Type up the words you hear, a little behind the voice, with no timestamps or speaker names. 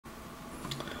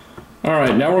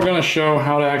Alright, now we're going to show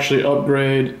how to actually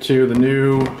upgrade to the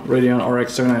new Radeon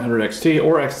RX 7900 XT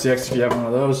or XTX if you have one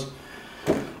of those.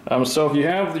 So if you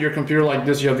have your computer like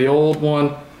this, you have the old one.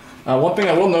 One thing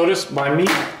I will notice, by me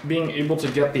being able to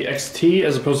get the XT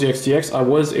as opposed to the XTX, I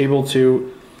was able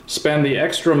to spend the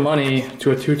extra money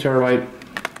to a 2TB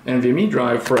NVMe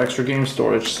drive for extra game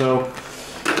storage. So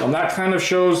that kind of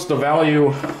shows the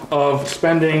value of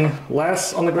spending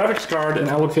less on the graphics card and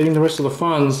allocating the rest of the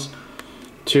funds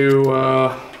to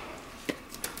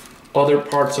other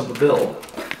parts of the build.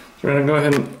 So we're going to go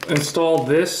ahead and install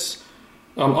this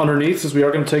underneath, since we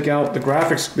are going to take out the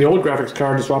old graphics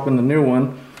card to swap in the new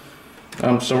one.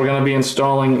 So we're going to be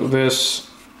installing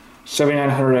this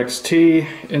 7900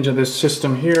 XT into this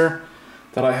system here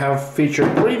that I have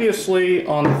featured previously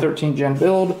on the 13th gen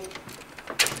build.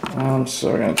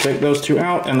 So we're going to take those two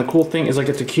out, and the cool thing is I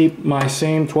get to keep my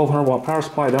same 1200 watt power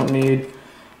supply. I don't need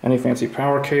any fancy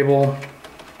power cable.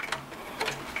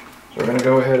 So we're going to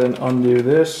go ahead and undo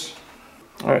this.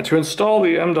 Alright, to install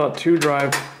the M.2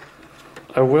 drive,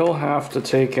 I will have to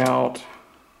take out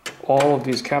all of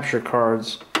these capture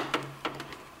cards.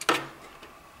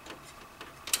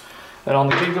 And on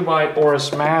the Gigabyte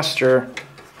Aorus Master,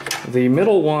 the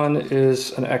middle one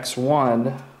is an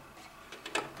X1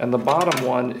 and the bottom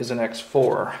one is an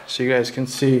X4. So you guys can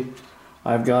see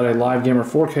I've got a Live Gamer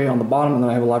 4K on the bottom, and then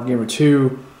I have a Live Gamer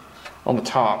 2 on the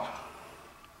top.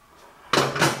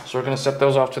 So we're going to set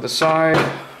those off to the side.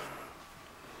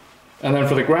 And then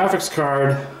for the graphics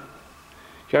card,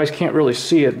 you guys can't really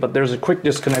see it, but there's a quick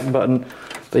disconnect button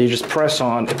that you just press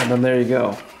on, and then there you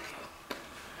go.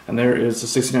 And there is the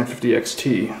 6950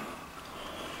 XT.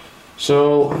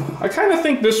 So I kind of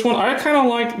think this one, I kind of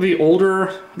like the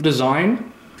older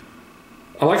design.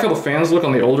 I like how the fans look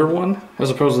on the older one as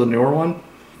opposed to the newer one.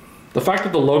 The fact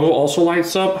that the logo also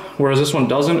lights up, whereas this one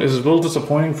doesn't, is a little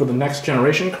disappointing for the next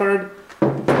generation card.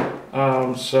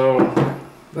 So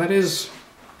that is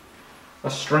a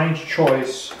strange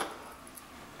choice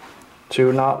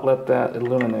to not let that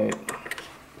illuminate.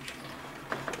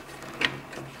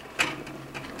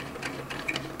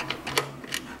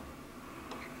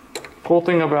 Cool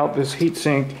thing about this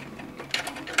heatsink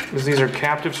is these are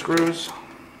captive screws,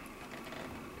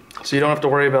 so you don't have to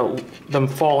worry about them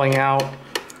falling out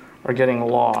or getting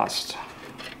lost.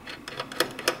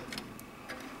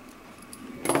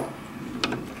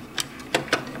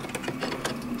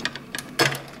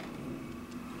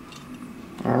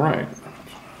 Alright,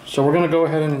 so we're going to go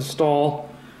ahead and install.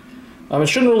 It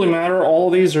shouldn't really matter, all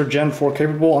of these are Gen 4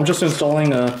 capable. I'm just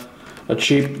installing a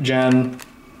cheap Gen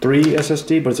 3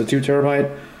 SSD, but it's a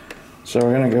 2TB. So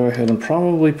we're going to go ahead and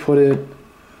probably put it,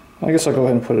 I guess I'll go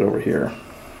ahead and put it over here.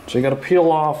 So you got to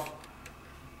peel off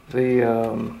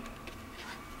the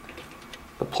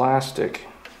plastic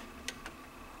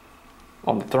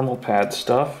on the thermal pad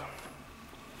stuff.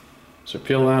 So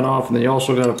peel that off, and then you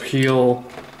also got to peel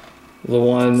the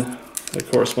one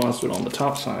that corresponds to it on the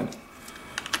top side.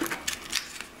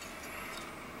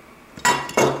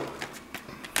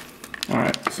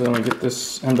 Alright, so then we get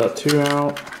this M.2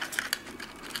 out.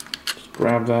 Just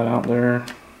grab that out there.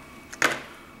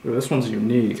 Ooh, this one's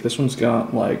unique. This one's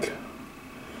got like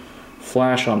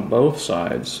flash on both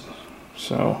sides.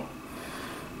 So,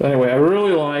 but anyway, I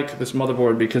really like this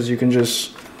motherboard because you can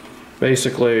just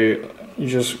basically, you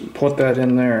just put that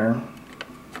in there.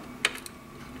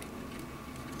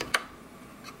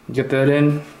 Get that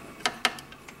in,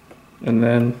 and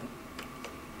then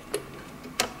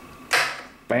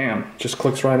bam, just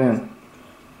clicks right in.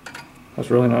 That's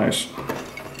really nice.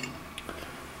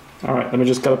 Alright, then we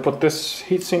just gotta put this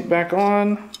heatsink back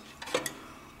on.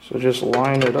 So just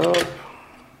line it up.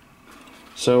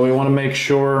 So we want to make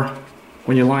sure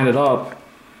when you line it up,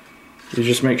 you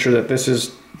just make sure that this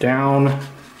is down,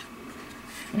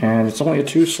 and it's only a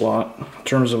 2 slot in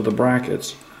terms of the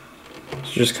brackets.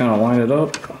 So just kind of line it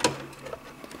up.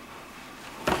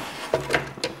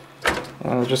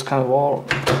 And it just kind of all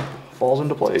falls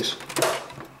into place.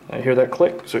 I hear that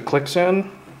click, so it clicks in.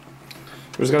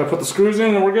 We just got to put the screws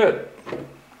in and we're good.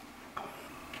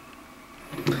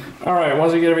 Alright,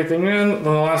 once you get everything in, then the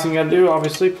last thing you got to do,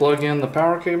 obviously, plug in the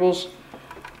power cables.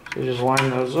 So you just line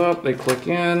those up, they click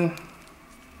in.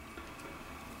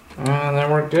 And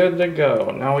then we're good to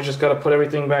go. Now we just got to put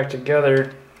everything back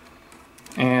together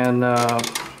and got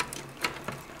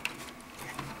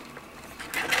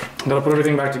to put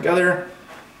everything back together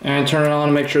and turn it on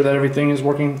and make sure that everything is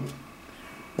working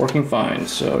fine.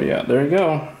 So yeah, there you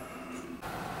go.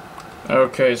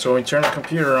 Okay, so when we turn the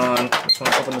computer on, just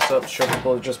want to open this up, show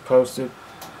people it just posted.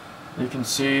 You can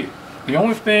see the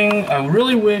only thing I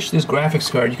really wish this graphics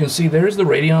card, you can see there's the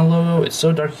Radeon logo. It's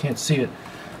so dark you can't see it.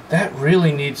 that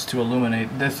really needs to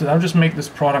illuminate. That'll just make this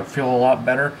product feel a lot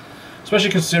better, especially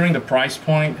considering the price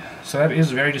point. So that is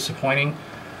very disappointing,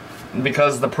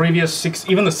 because the previous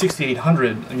even the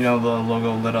 6800, you know, the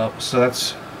logo lit up. So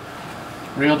that's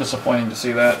real disappointing to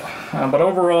see that. But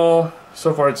overall,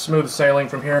 so far it's smooth sailing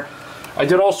from here. I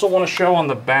did also want to show on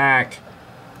the back,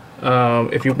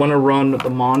 if you want to run the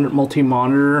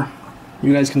multi-monitor,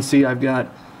 you guys can see I've got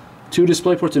 2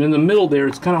 display ports, and in the middle there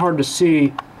it's kind of hard to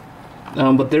see,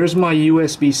 but there's my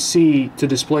USB-C to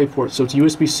display port. So it's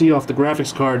USB-C off the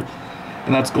graphics card,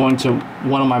 and that's going to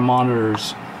one of my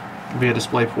monitors via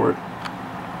display port.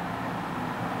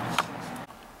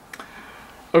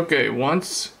 Okay,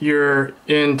 once you're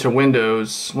into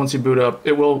Windows, once you boot up,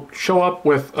 it will show up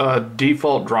with a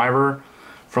default driver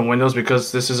from Windows,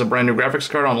 because this is a brand new graphics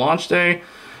card on launch day.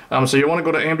 So you want to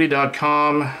go to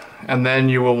AMD.com, and then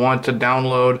you will want to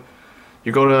download.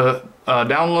 You go to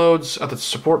downloads at the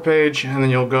support page, and then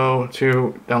you'll go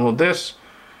to download this,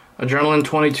 Adrenaline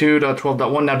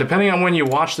 22.12.1. Now, depending on when you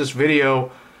watch this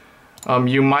video,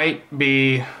 you might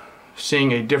be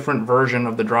seeing a different version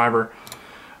of the driver,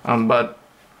 but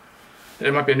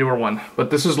it might be a newer one.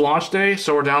 But this is launch day,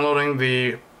 so we're downloading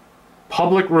the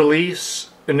public release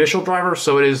initial driver.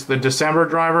 So it is the December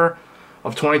driver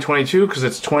of 2022, because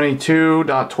it's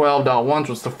 22.12.1,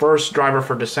 so it's the first driver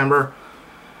for December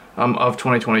of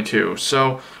 2022.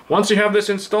 So once you have this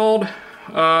installed,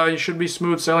 you should be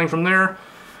smooth sailing from there.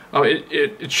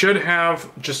 It should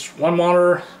have just one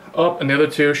monitor up, and the other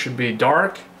 2 should be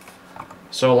dark,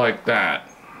 so like that.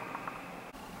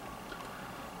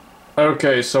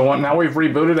 Okay, so now we've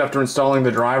rebooted after installing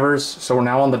the drivers, so we're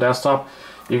now on the desktop.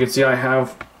 You can see I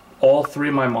have all 3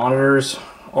 of my monitors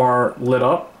are lit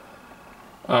up.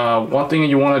 One thing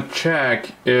you want to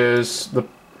check is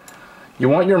you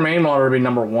want your main monitor to be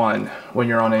number 1 when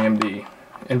you're on AMD.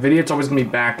 NVIDIA, it's always going to be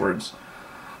backwards.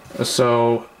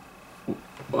 So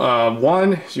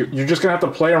you're just going to have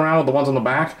to play around with the ones on the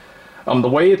back. The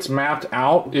way it's mapped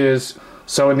out is,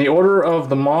 so in the order of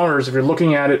the monitors, if you're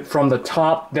looking at it from the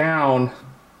top down,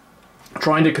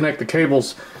 trying to connect the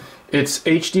cables, it's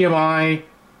HDMI,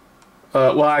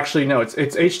 well actually no, it's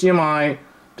HDMI,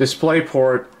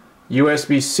 DisplayPort,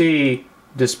 USB-C,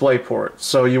 DisplayPort.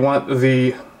 So you want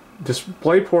the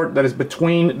DisplayPort that is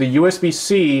between the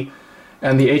USB-C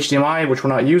and the HDMI, which we're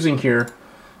not using here,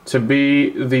 to be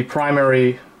the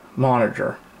primary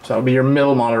monitor. So that would be your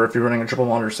middle monitor if you're running a triple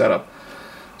monitor setup.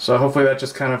 So hopefully that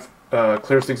just kind of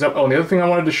clears things up. Oh, and the other thing I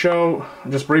wanted to show,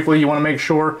 just briefly, you want to make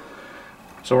sure,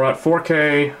 so we're at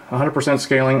 4K, 100%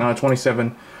 scaling on a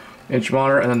 27-inch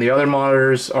monitor, and then the other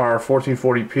monitors are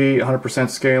 1440p, 100%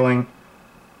 scaling.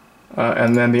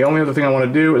 And then the only other thing I want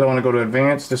to do is I want to go to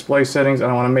advanced display settings,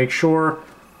 and I want to make sure,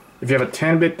 if you have a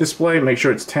 10-bit display, make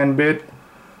sure it's 10-bit.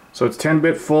 So it's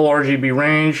 10-bit full RGB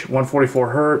range,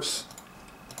 144 Hertz.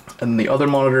 And the other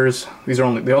monitors,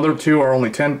 the other 2 are only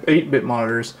 8-bit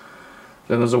monitors.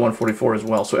 Then there's a 144 as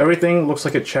well. So everything looks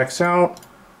like it checks out.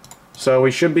 So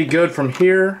we should be good from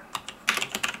here.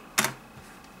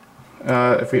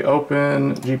 If we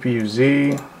open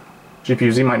GPU-Z,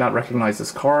 GPU-Z might not recognize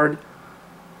this card.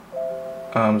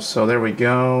 So there we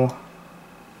go.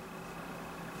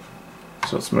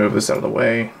 So let's move this out of the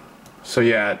way. So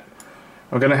yeah,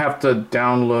 I'm gonna have to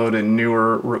download a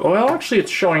newer. Well, actually,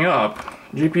 it's showing up.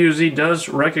 GPU-Z does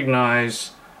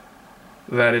recognize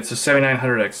that it's a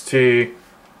 7900 XT,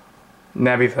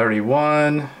 Navi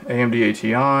 31, AMD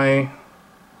ATI.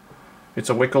 It's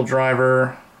a Wickel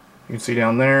driver. You can see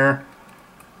down there,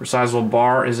 resizable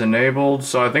bar is enabled.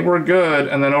 So I think we're good.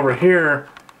 And then over here,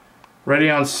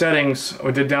 Radeon settings.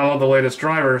 We did download the latest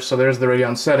driver, so there's the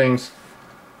Radeon settings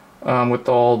with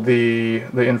all the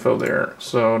info there.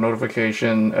 So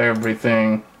notification,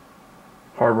 everything,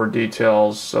 hardware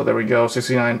details. So there we go,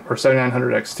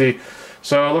 7900 XT.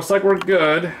 So it looks like we're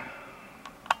good.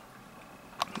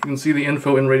 You can see the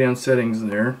info in Radeon settings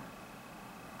there.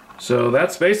 So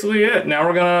that's basically it. Now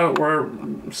we're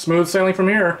smooth sailing from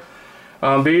here.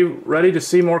 Be ready to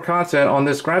see more content on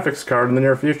this graphics card in the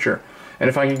near future. And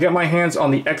if I can get my hands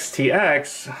on the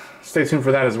XTX, stay tuned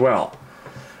for that as well.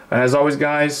 And as always,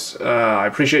 guys, I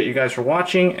appreciate you guys for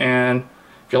watching. And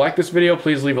if you like this video,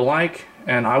 please leave a like.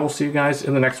 And I will see you guys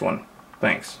in the next one.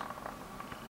 Thanks.